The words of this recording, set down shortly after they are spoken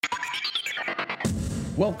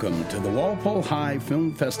Welcome to the Walpole High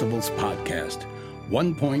Film Festival's podcast,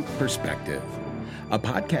 One Point Perspective, a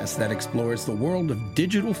podcast that explores the world of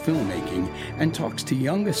digital filmmaking and talks to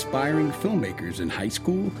young aspiring filmmakers in high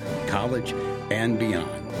school, college, and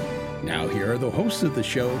beyond. Now here are the hosts of the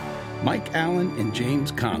show, Mike Allen and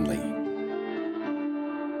James Conley.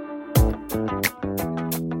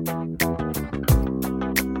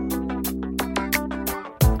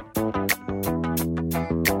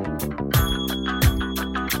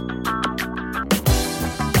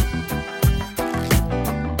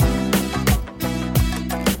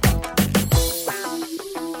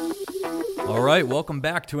 Welcome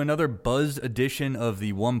back to another buzz edition of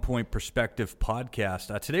the One Point Perspective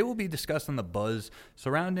podcast. Today we'll be discussing the buzz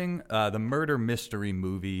surrounding the murder mystery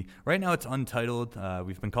movie. Right now it's untitled.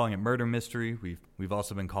 We've been calling it Murder Mystery. We've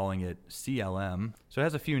also been calling it CLM. So it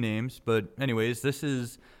has a few names, but anyways, this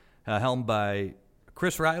is helmed by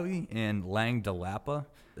Chris Riley and Lang DeLappa.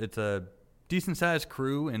 It's a decent-sized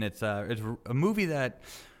crew, and it's a movie that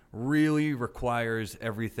really requires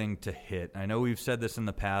everything to hit. I know we've said this in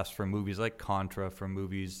the past for movies like Contra, for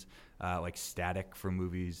movies like Static, for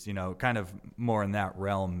movies, kind of more in that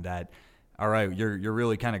realm that, all right, you're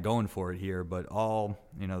really kind of going for it here, but all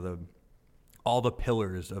the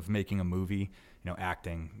pillars of making a movie,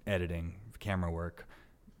 acting, editing, camera work,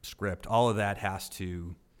 script, all of that has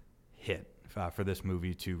to hit for this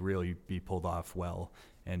movie to really be pulled off well.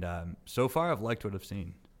 And so far, I've liked what I've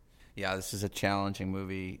seen. Yeah, this is a challenging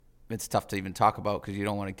movie. It's tough to even talk about because you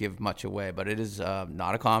don't want to give much away, but it is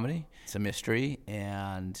not a comedy. It's a mystery,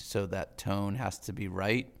 and so that tone has to be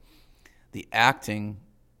right. The acting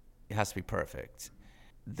has to be perfect.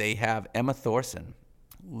 They have Emma Thorson,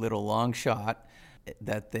 little long shot,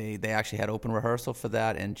 that they actually had open rehearsal for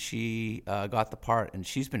that, and she got the part, and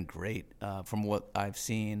she's been great from what I've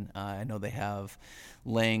seen. I know they have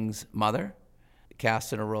Lang's mother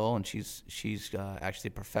cast in a role, and she's actually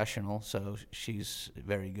a professional, so she's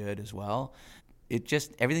very good as well. It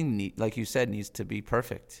just, everything, like you said, needs to be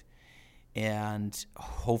perfect. And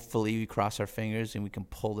hopefully we cross our fingers and we can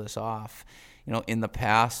pull this off. In the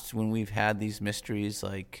past, when we've had these mysteries,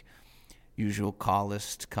 like Usual Call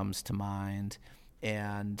List comes to mind,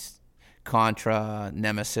 and Contra,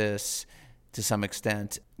 Nemesis, to some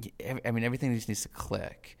extent, everything just needs to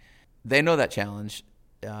click. They know that challenge.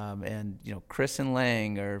 And Chris and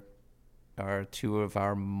Lang are two of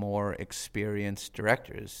our more experienced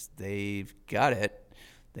directors. They've got it.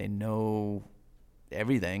 They know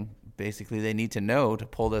everything. Basically, they need to know to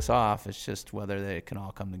pull this off. It's just whether they can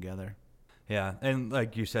all come together. Yeah, and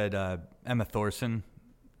like you said, Emma Thorson,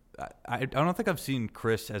 I don't think I've seen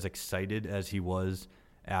Chris as excited as he was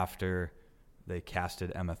after they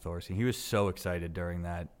casted Emma Thorson. He was so excited during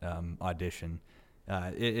that audition.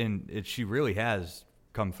 She really has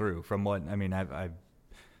come through from what,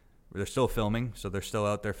 they're still filming, so they're still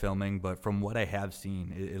out there filming, but from what I have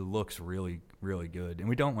seen, it looks really, really good. And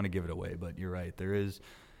we don't want to give it away, but you're right. There is,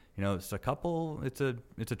 it's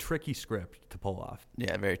a tricky script to pull off.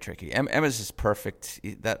 Yeah, very tricky. Emma's is perfect.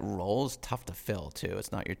 That role is tough to fill, too.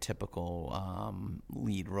 It's not your typical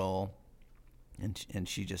lead role, and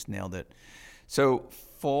she just nailed it. So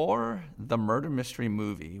for the murder mystery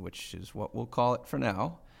movie, which is what we'll call it for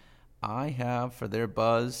now, I have for their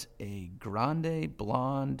buzz a Grande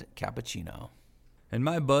Blonde Cappuccino. And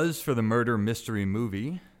my buzz for the murder mystery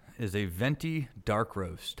movie is a Venti Dark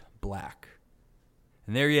Roast Black.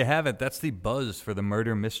 And there you have it. That's the buzz for the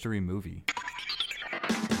murder mystery movie.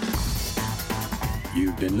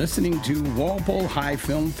 You've been listening to Walpole High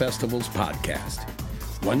Film Festival's podcast,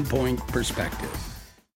 One Point Perspective.